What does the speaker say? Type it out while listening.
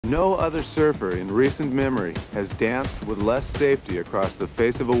No other surfer in recent memory has danced with less safety across the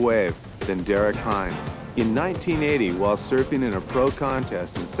face of a wave than Derek Hynd. In 1980, while surfing in a pro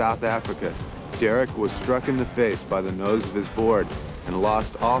contest in South Africa, Derek was struck in the face by the nose of his board and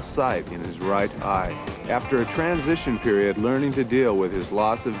lost all sight in his right eye. After a transition period learning to deal with his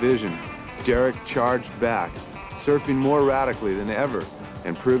loss of vision, Derek charged back, surfing more radically than ever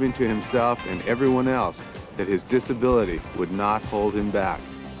and proving to himself and everyone else that his disability would not hold him back.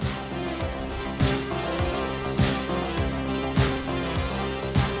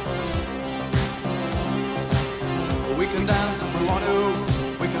 We can dance if we want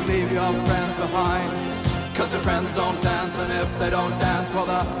to, we can leave your friends behind, 'cause your friends don't dance, and if they don't dance, well,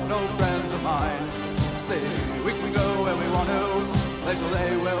 they're no friends of mine. See, we can go where we want to, places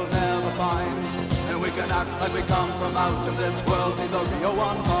they will never find, and we can act like we come from out of this world, leave the real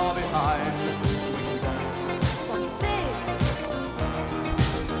one far behind. We can dance.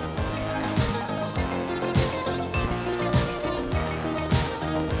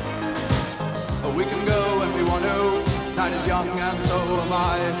 We can go when we want to, night is young and so am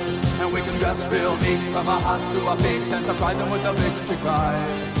I, and we can dress real neat from our hearts to our feet and surprise them with a victory cry.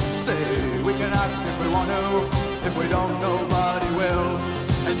 Say, we can act if we want to, if we don't, nobody will,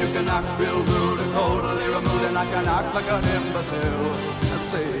 and you can act real rude and totally removed, and I can act like an imbecile.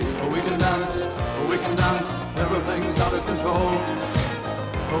 Say, we can dance, everything's out of control.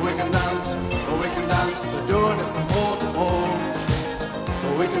 We can dance, we're doing it from pole to pole.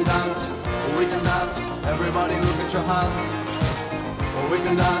 We can dance, everybody look at your hands. We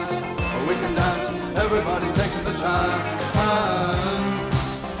can dance, everybody's taking the chance.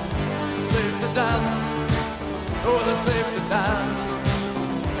 Safe to dance, oh, it's safe to dance.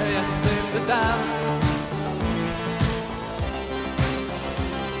 Yes, it's safe to dance.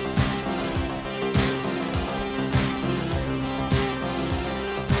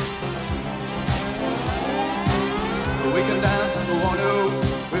 We can dance if we want to,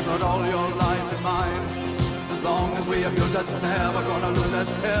 we've got all your life in mind. As long as we abuse it, never gonna lose it,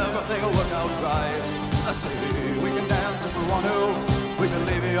 everything will work out right. I say, we can dance if we want to, we can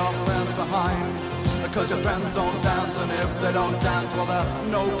leave your friends behind, because your friends don't dance, and if they don't dance, well, they're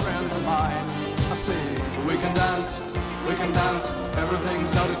no friends of mine. I say, we can dance,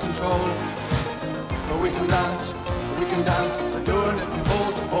 everything's out of control. We can dance, we're doing it from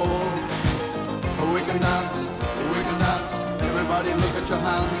pole to pole. We can dance, everybody look at your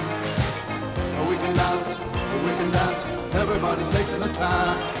hands. We can dance, everybody's taking the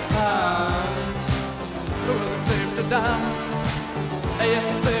chance. Well, it's safe to dance, yes,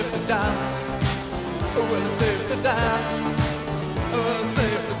 it's safe to dance. Well, it's safe to dance, well, it's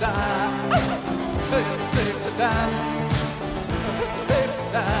safe to dance. It's safe to dance, it's safe to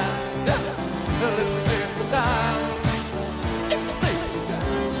dance. Well, it's safe to dance, it's safe to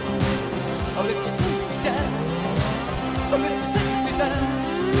dance. Oh, it's safe to dance, oh, it's safe.